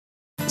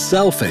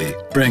Selphy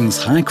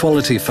brings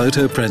high-quality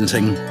photo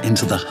printing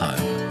into the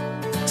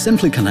home.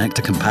 Simply connect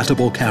a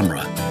compatible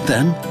camera,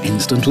 then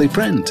instantly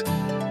print.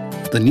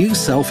 The new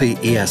Selphy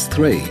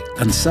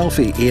ES3 and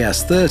Selphy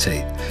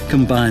ES30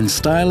 combine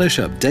stylish,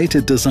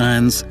 updated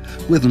designs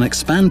with an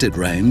expanded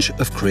range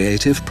of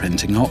creative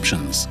printing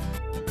options.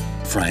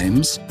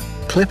 Frames,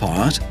 clip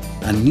art,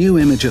 and new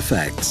image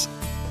effects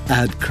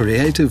add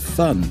creative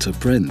fun to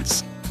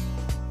prints.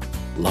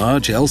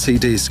 Large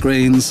LCD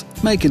screens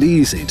make it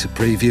easy to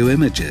preview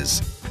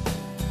images.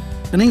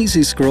 An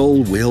easy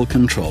scroll wheel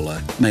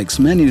controller makes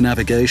menu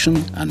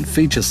navigation and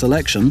feature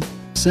selection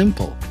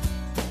simple.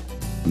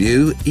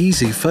 New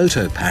easy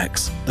photo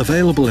packs,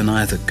 available in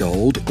either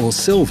gold or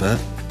silver,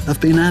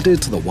 have been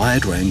added to the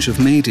wide range of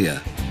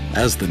media.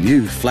 As the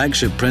new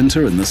flagship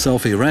printer in the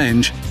Selphy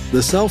range, the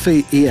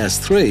Selphy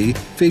ES3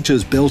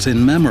 features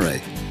built-in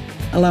memory,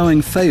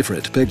 allowing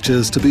favorite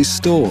pictures to be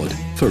stored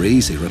for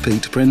easy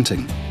repeat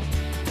printing.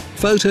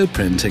 Photo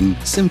printing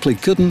simply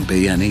couldn't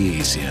be any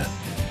easier.